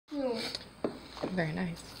Very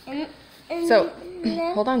nice. And So,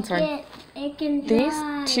 hold on, sorry. These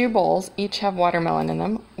dry. 2 bowls each have watermelon in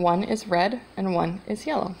them. One is red and one is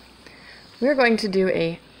yellow. We're going to do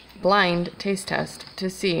a blind taste test to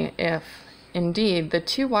see if indeed the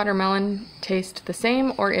 2 watermelon taste the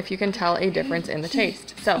same or if you can tell a difference in the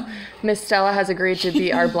taste. So, Miss Stella has agreed to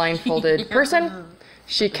be our blindfolded person.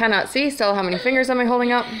 She cannot see. Stella, how many fingers am I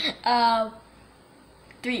holding up?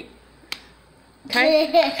 3.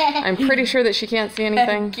 Okay. I'm pretty sure that she can't see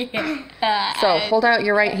anything. So, hold out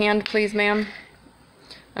your right hand, please, ma'am.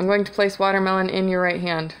 I'm going to place watermelon in your right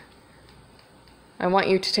hand. I want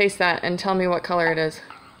you to taste that and tell me what color it is.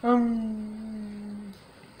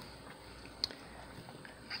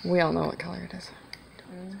 We all know what color it is.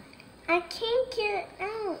 I can't get it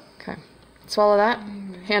out. Okay. Swallow that.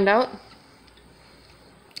 Hand out.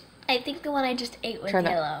 I think the one I just ate was Try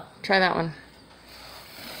yellow. that. Try that one.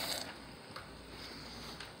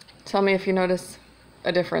 Tell me if you notice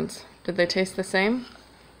a difference. Did they taste the same?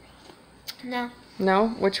 No. No?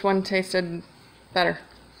 Which one tasted better?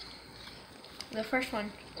 The first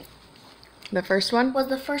one. The first one? Was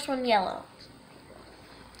the first one yellow?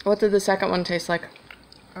 What did the second one taste like?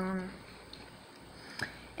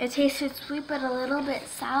 It tasted sweet but a little bit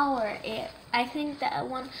sour. I think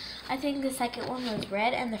the second one was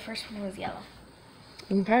red and the first one was yellow.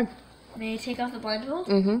 Okay. May I take off the blindfold?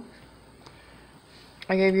 Mm-hmm.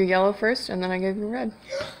 I gave you yellow first and then I gave you red.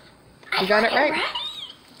 You got it right.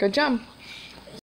 Good job.